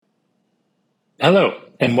Hello,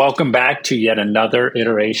 and welcome back to yet another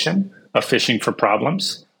iteration of Fishing for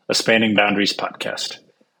Problems, a Spanning Boundaries podcast.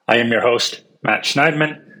 I am your host, Matt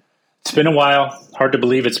Schneidman. It's been a while. Hard to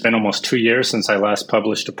believe it's been almost 2 years since I last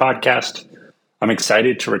published a podcast. I'm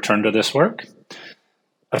excited to return to this work.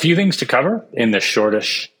 A few things to cover in this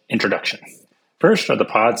shortish introduction. First are the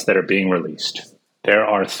pods that are being released. There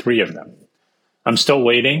are 3 of them. I'm still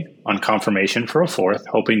waiting on confirmation for a 4th,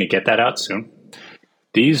 hoping to get that out soon.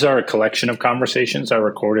 These are a collection of conversations I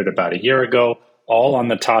recorded about a year ago, all on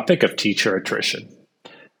the topic of teacher attrition.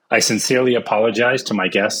 I sincerely apologize to my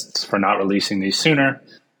guests for not releasing these sooner.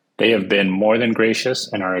 They have been more than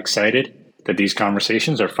gracious and are excited that these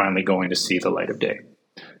conversations are finally going to see the light of day.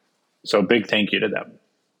 So a big thank you to them.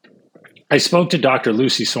 I spoke to Dr.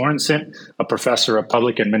 Lucy Sorensen, a professor of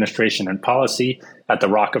public administration and policy at the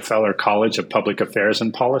Rockefeller College of Public Affairs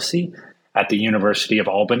and Policy at the University of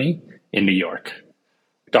Albany in New York.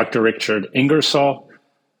 Dr. Richard Ingersoll,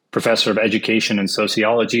 professor of education and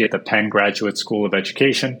sociology at the Penn Graduate School of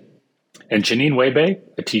Education, and Janine Webe,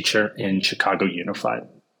 a teacher in Chicago Unified.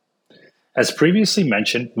 As previously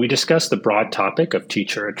mentioned, we discussed the broad topic of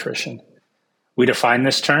teacher attrition. We define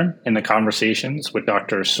this term in the conversations with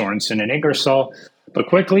Dr. Sorensen and Ingersoll, but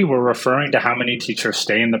quickly we're referring to how many teachers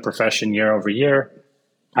stay in the profession year over year,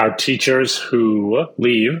 how teachers who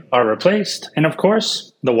leave are replaced, and of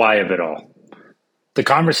course, the why of it all. The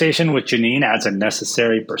conversation with Janine adds a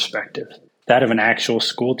necessary perspective, that of an actual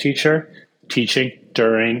school teacher teaching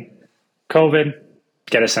during COVID.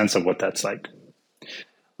 Get a sense of what that's like.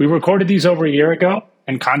 We recorded these over a year ago,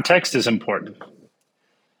 and context is important.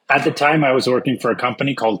 At the time, I was working for a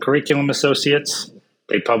company called Curriculum Associates.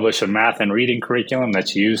 They publish a math and reading curriculum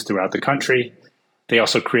that's used throughout the country. They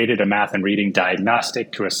also created a math and reading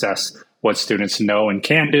diagnostic to assess what students know and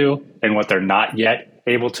can do and what they're not yet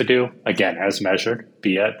able to do, again, as measured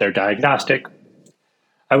via their diagnostic.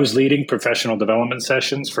 I was leading professional development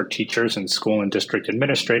sessions for teachers and school and district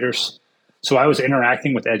administrators, so I was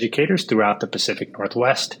interacting with educators throughout the Pacific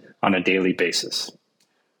Northwest on a daily basis.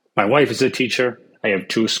 My wife is a teacher. I have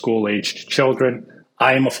 2 school-aged children.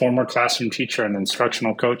 I am a former classroom teacher and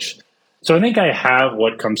instructional coach. So I think I have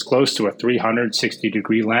what comes close to a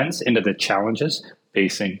 360-degree lens into the challenges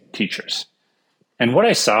facing teachers. And what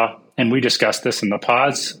I saw, and we discussed this in the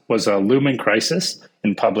pods, was a looming crisis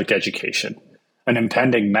in public education, an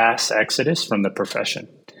impending mass exodus from the profession.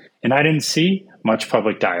 And I didn't see much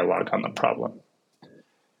public dialogue on the problem.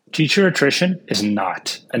 Teacher attrition is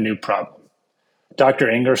not a new problem. Dr.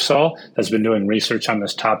 Ingersoll has been doing research on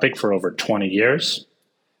this topic for over 20 years.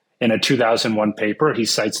 In a 2001 paper, he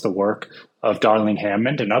cites the work of Darling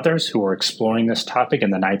Hammond and others who were exploring this topic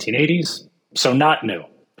in the 1980s, so not new.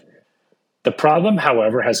 The problem,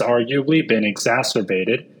 however, has arguably been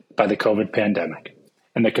exacerbated by the COVID pandemic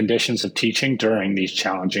and the conditions of teaching during these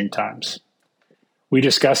challenging times. We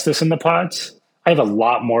discussed this in the pods. I have a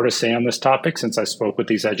lot more to say on this topic since I spoke with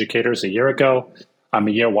these educators a year ago. I'm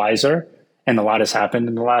a year wiser, and a lot has happened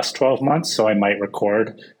in the last 12 months, so I might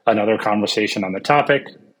record another conversation on the topic.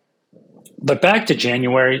 But back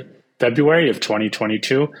to February of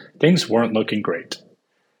 2022, things weren't looking great.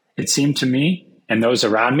 It seemed to me and those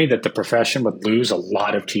around me that the profession would lose a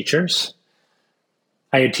lot of teachers.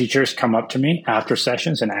 I had teachers come up to me after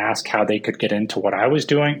sessions and ask how they could get into what I was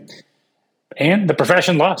doing, and the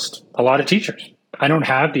profession lost a lot of teachers. I don't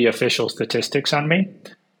have the official statistics on me.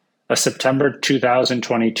 A September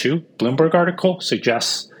 2022 Bloomberg article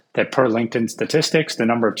suggests that per LinkedIn statistics, the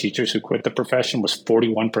number of teachers who quit the profession was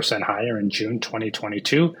 41% higher in June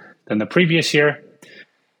 2022 than the previous year.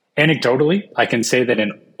 Anecdotally, I can say that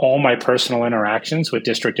in all my personal interactions with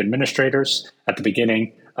district administrators at the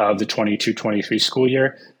beginning of the 22-23 school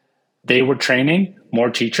year, they were training more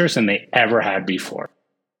teachers than they ever had before.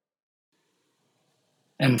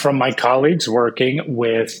 And from my colleagues working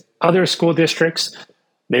with other school districts,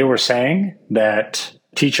 they were saying that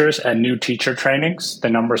teachers at new teacher trainings, the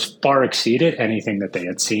numbers far exceeded anything that they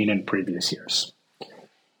had seen in previous years.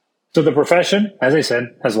 So the profession, as I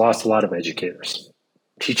said, has lost a lot of educators.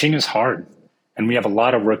 Teaching is hard, and we have a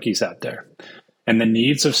lot of rookies out there. And the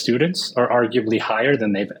needs of students are arguably higher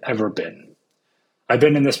than they've ever been. I've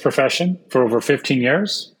been in this profession for over 15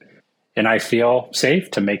 years, and I feel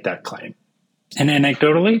safe to make that claim. And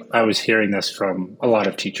anecdotally, I was hearing this from a lot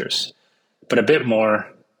of teachers. But a bit more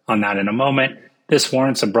on that in a moment. This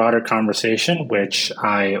warrants a broader conversation, which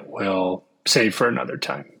I will save for another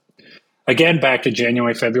time. Again, back to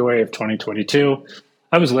January, February of 2022,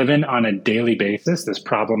 I was living on a daily basis this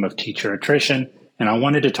problem of teacher attrition, and I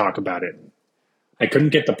wanted to talk about it. I couldn't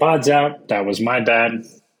get the pods out. That was my bad.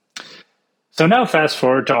 So now fast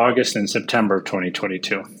forward to August and September of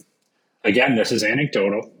 2022. Again, this is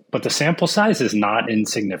anecdotal, but the sample size is not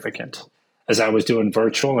insignificant, as I was doing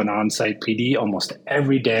virtual and on-site PD almost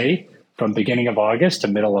every day from beginning of August to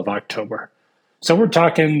middle of October. So we're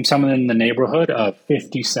talking something in the neighborhood of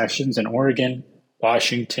 50 sessions in Oregon,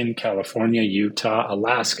 Washington, California, Utah,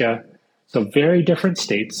 Alaska. So very different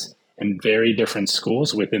states and very different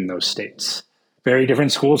schools within those states. Very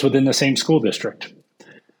different schools within the same school district.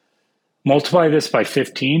 Multiply this by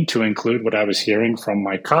 15 to include what I was hearing from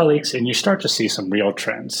my colleagues, and you start to see some real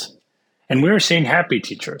trends. And we were seeing happy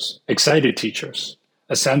teachers, excited teachers,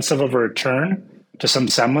 a sense of a return to some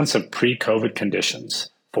semblance of pre-COVID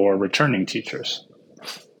conditions for returning teachers.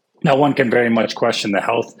 Now, one can very much question the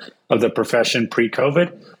health of the profession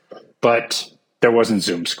pre-COVID, but there wasn't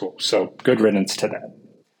Zoom school, so good riddance to that.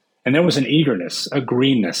 And there was an eagerness, a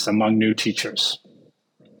greenness among new teachers.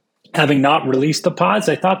 Having not released the pods,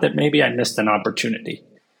 I thought that maybe I missed an opportunity.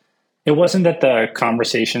 It wasn't that the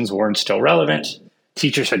conversations weren't still relevant.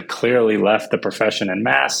 Teachers had clearly left the profession en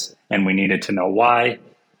masse, and we needed to know why.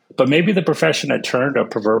 But maybe the profession had turned a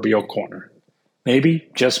proverbial corner. Maybe,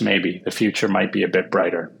 just maybe, the future might be a bit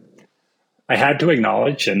brighter. I had to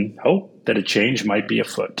acknowledge and hope that a change might be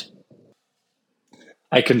afoot.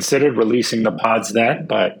 I considered releasing the pods then,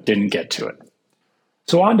 but didn't get to it.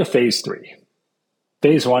 So on to phase 3.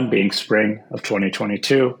 Phase 1 being spring of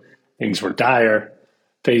 2022, things were dire.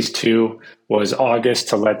 Phase 2 was August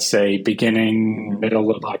to, let's say, beginning, middle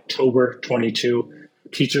of October 22.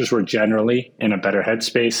 Teachers were generally in a better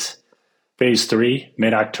headspace. Phase 3,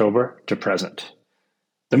 mid-October to present.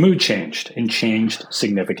 The mood changed and changed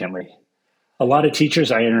significantly. A lot of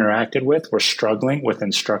teachers I interacted with were struggling with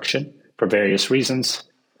instruction for various reasons.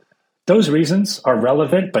 Those reasons are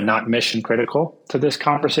relevant but not mission critical to this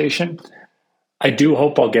conversation. I do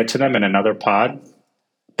hope I'll get to them in another pod,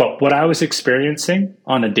 but what I was experiencing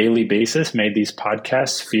on a daily basis made these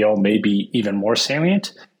podcasts feel maybe even more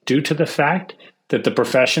salient due to the fact that the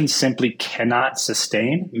profession simply cannot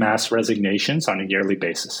sustain mass resignations on a yearly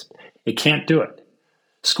basis. It can't do it.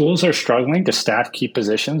 Schools are struggling to staff key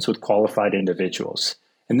positions with qualified individuals,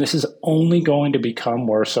 and this is only going to become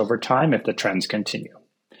worse over time if the trends continue.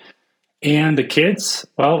 And the kids,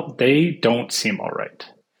 well, they don't seem all right.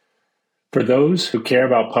 For those who care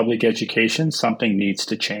about public education, something needs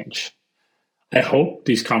to change. I hope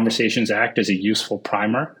these conversations act as a useful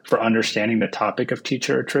primer for understanding the topic of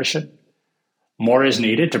teacher attrition. More is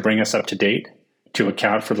needed to bring us up to date, to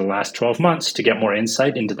account for the last 12 months, to get more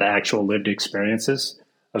insight into the actual lived experiences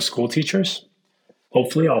of school teachers.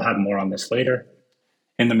 Hopefully, I'll have more on this later.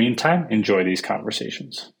 In the meantime, enjoy these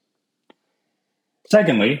conversations.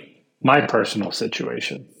 Secondly, my personal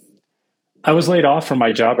situation. I was laid off from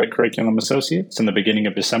my job at Curriculum Associates in the beginning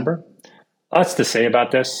of December. Lots to say about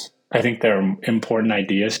this. I think there are important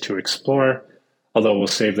ideas to explore, although we'll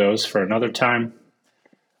save those for another time.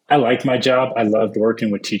 I liked my job. I loved working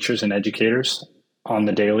with teachers and educators on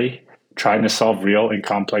the daily, trying to solve real and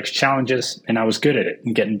complex challenges, and I was good at it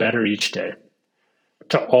and getting better each day.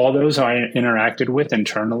 To all those I interacted with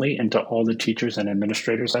internally and to all the teachers and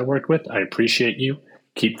administrators I worked with, I appreciate you.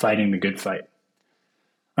 Keep fighting the good fight.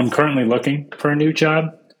 I'm currently looking for a new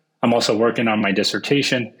job. I'm also working on my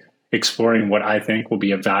dissertation, exploring what I think will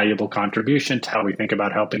be a valuable contribution to how we think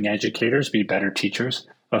about helping educators be better teachers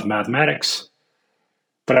of mathematics.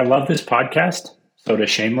 But I love this podcast, so to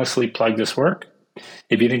shamelessly plug this work,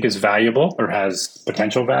 if you think it's valuable or has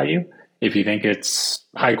potential value, if you think it's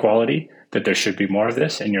high quality, that there should be more of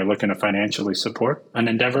this, and you're looking to financially support an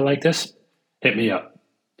endeavor like this, hit me up.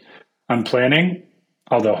 I'm planning,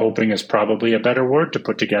 although hoping is probably a better word, to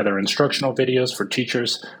put together instructional videos for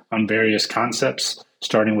teachers on various concepts,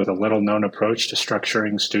 starting with a little-known approach to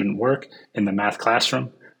structuring student work in the math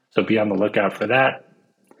classroom. So be on the lookout for that.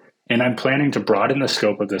 And I'm planning to broaden the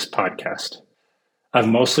scope of this podcast. I've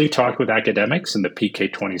mostly talked with academics in the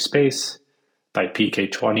PK-20 space. By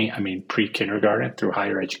PK-20, I mean pre-kindergarten through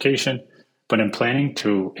higher education, but I'm planning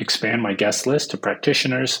to expand my guest list to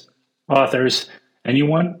practitioners, authors,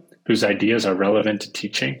 anyone whose ideas are relevant to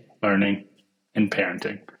teaching, learning, and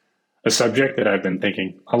parenting, a subject that I've been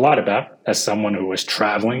thinking a lot about as someone who was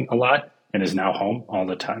traveling a lot and is now home all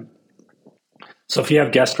the time. So if you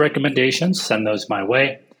have guest recommendations, send those my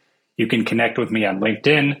way. You can connect with me on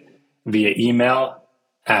LinkedIn via email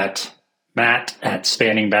at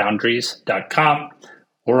matt@spanningboundaries.com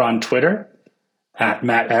or on Twitter at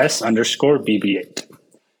matts_bb8.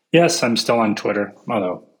 Yes, I'm still on Twitter,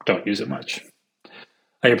 although don't use it much.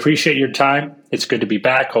 I appreciate your time. It's good to be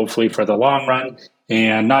back, hopefully for the long run.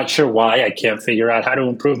 And not sure why I can't figure out how to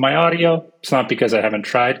improve my audio. It's not because I haven't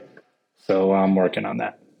tried. So I'm working on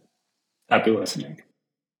that. Happy listening.